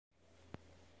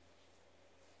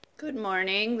Good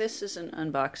morning. This is an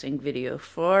unboxing video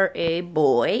for a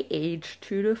boy aged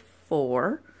 2 to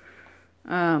 4.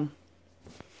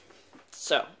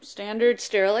 So, standard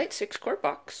Sterilite 6-quart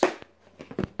box.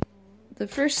 The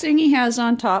first thing he has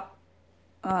on top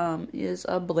is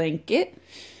a blanket.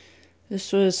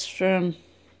 This was from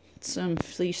some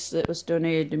fleece that was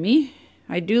donated to me.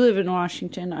 I do live in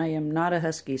Washington. I am not a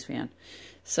Huskies fan.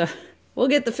 So, we'll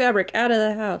get the fabric out of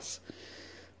the house.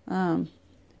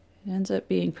 It ends up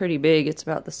being pretty big. It's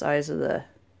about the size of the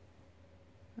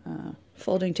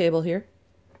folding table here.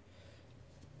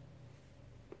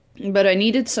 But I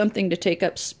needed something to take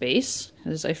up space,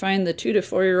 as I find the 2 to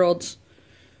 4-year-olds,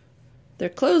 their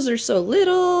clothes are so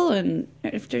little and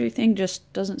everything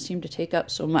just doesn't seem to take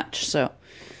up so much. So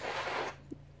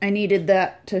I needed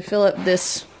that to fill up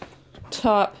this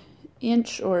top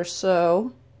inch or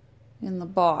so in the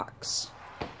box.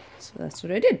 So that's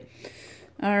what I did.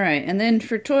 Alright, and then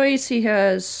for toys he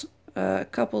has a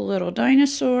couple little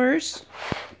dinosaurs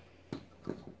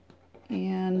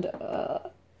and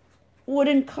a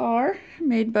wooden car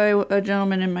made by a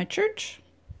gentleman in my church,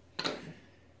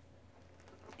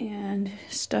 and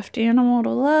stuffed animal to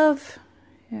love.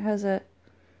 It has a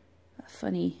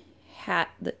funny hat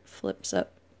that flips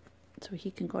up so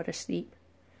he can go to sleep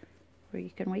or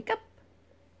you can wake up.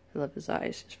 I love his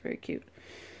eyes, it's very cute.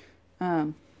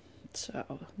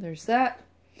 So there's that.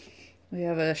 We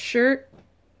have a shirt,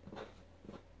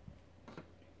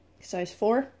 size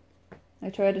 4. I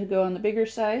tried to go on the bigger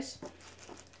size.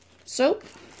 Soap.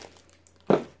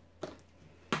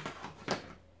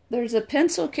 There's a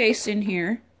pencil case in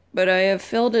here, but I have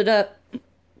filled it up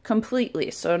completely.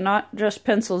 So not just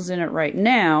pencils in it right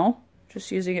now,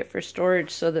 just using it for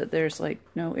storage so that there's like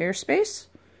no airspace.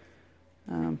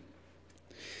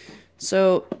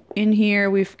 So in here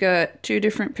we've got 2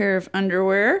 different pair of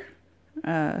underwear.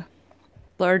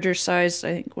 Larger size,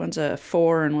 I think one's a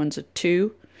 4 and one's a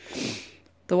 2.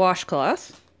 The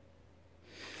washcloth.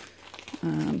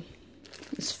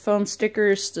 This foam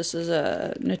stickers. This is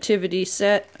a nativity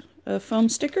set of foam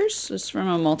stickers. This is from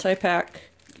a multi-pack.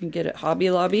 You can get it at Hobby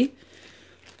Lobby.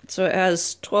 So it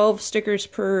has 12 stickers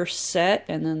per set,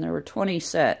 and then there were 20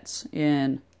 sets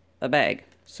in a bag.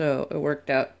 So it worked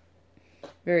out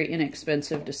very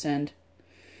inexpensive to send.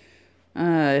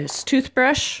 His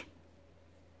toothbrush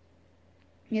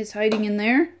is hiding in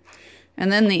there. And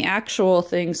then the actual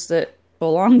things that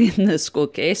belong in the school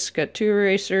case. Got 2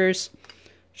 erasers,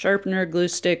 sharpener, glue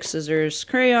stick, scissors,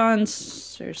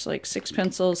 crayons. There's like 6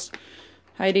 pencils.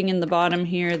 Hiding in the bottom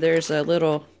here, there's a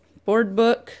little board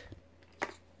book.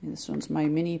 This one's my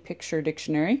mini picture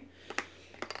dictionary.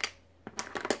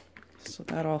 So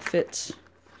that all fits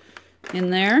in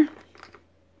there.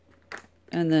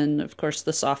 And then, of course,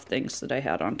 the soft things that I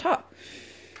had on top.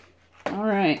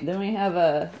 Alright, then we have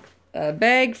a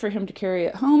bag for him to carry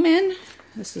at home in.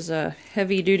 This is a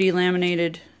heavy-duty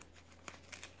laminated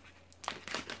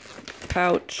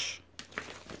pouch.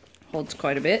 Holds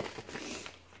quite a bit.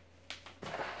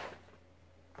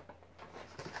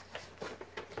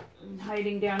 And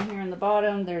hiding down here in the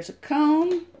bottom, there's a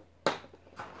comb. And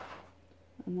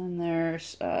then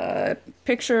there's a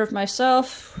picture of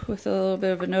myself with a little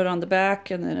bit of a note on the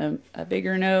back, and then a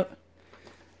bigger note.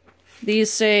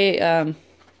 These say,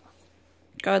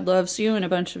 God loves you, in a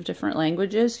bunch of different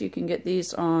languages. You can get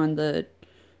these on the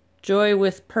Joy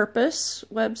with Purpose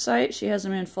website. She has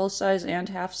them in full size and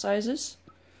half sizes.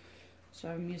 So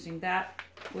I'm using that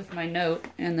with my note,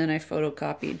 and then I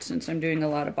photocopied since I'm doing a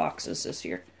lot of boxes this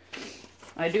year.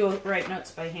 I do write notes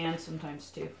by hand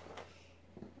sometimes too.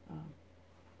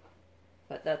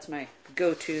 But that's my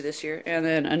go-to this year. And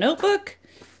then a notebook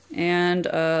and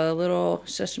a little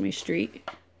Sesame Street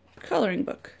coloring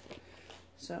book.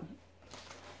 So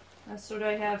that's what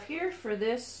I have here for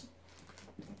this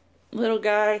little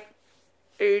guy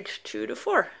aged 2 to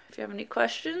 4. If you have any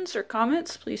questions or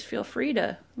comments, please feel free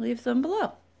to leave them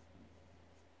below.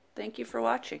 Thank you for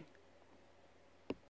watching.